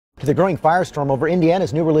To the growing firestorm over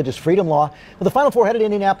Indiana's new religious freedom law. Well, the Final Four headed to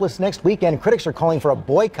Indianapolis next weekend. Critics are calling for a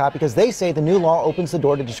boycott because they say the new law opens the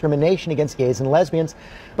door to discrimination against gays and lesbians.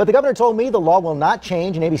 But the governor told me the law will not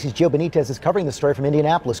change, and ABC's Gio Benitez is covering the story from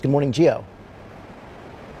Indianapolis. Good morning, Gio.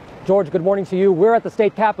 George, good morning to you. We're at the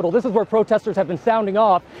state capitol. This is where protesters have been sounding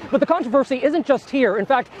off. But the controversy isn't just here. In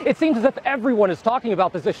fact, it seems as if everyone is talking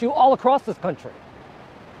about this issue all across this country.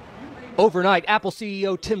 Overnight, Apple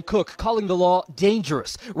CEO Tim Cook calling the law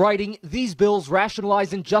dangerous, writing, "These bills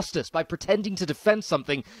rationalize injustice by pretending to defend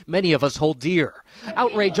something many of us hold dear."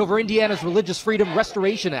 Outrage over Indiana's Religious Freedom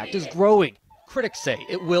Restoration Act is growing. Critics say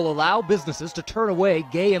it will allow businesses to turn away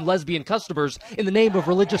gay and lesbian customers in the name of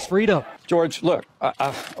religious freedom. George, look,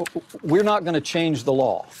 we're not going to change the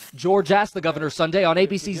law. George asked the governor Sunday on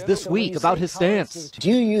ABC's This Week about his stance.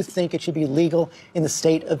 Do you think it should be legal in the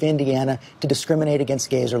state of Indiana to discriminate against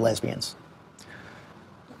gays or lesbians?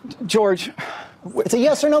 George, it's a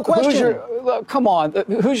yes or no question. Come on,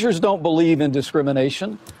 Hoosiers don't believe in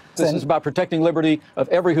discrimination. This is about protecting liberty of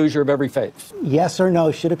every Hoosier of every faith. Yes or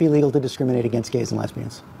no, should it be legal to discriminate against gays and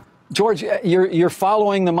lesbians? George, you're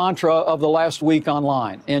following the mantra of the last week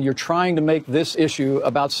online, and you're trying to make this issue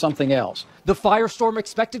about something else. The firestorm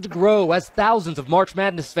expected to grow as thousands of March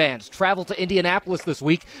Madness fans travel to Indianapolis this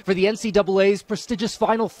week for the NCAA's prestigious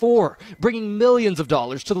Final Four, bringing millions of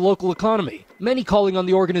dollars to the local economy. Many calling on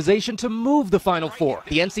the organization to move the Final Four.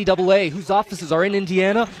 The NCAA, whose offices are in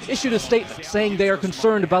Indiana, issued a statement saying they are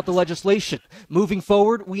concerned about the legislation. Moving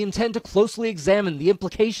forward, we intend to closely examine the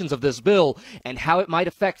implications of this bill and how it might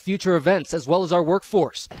affect future events as well as our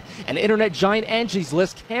workforce. And internet giant Angie's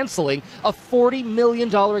List canceling a $40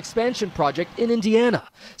 million expansion project in Indiana.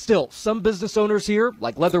 Still, some business owners here,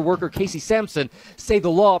 like leather worker Casey Sampson, say the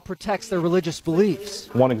law protects their religious beliefs.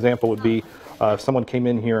 One example would be if someone came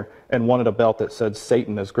in here and wanted a belt that said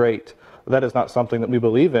Satan is great. That is not something that we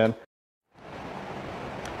believe in.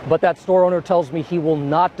 But that store owner tells me he will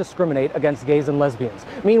not discriminate against gays and lesbians.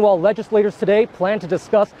 Meanwhile, legislators today plan to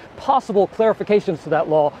discuss possible clarifications to that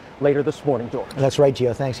law later this morning, George. That's right,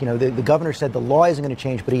 Gio. Thanks. You know, the governor said the law isn't going to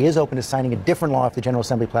change, but he is open to signing a different law if the General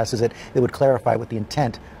Assembly passes it that would clarify what the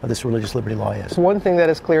intent of this religious liberty law is. One thing that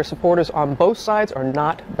is clear, supporters on both sides are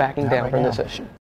not backing down from this issue.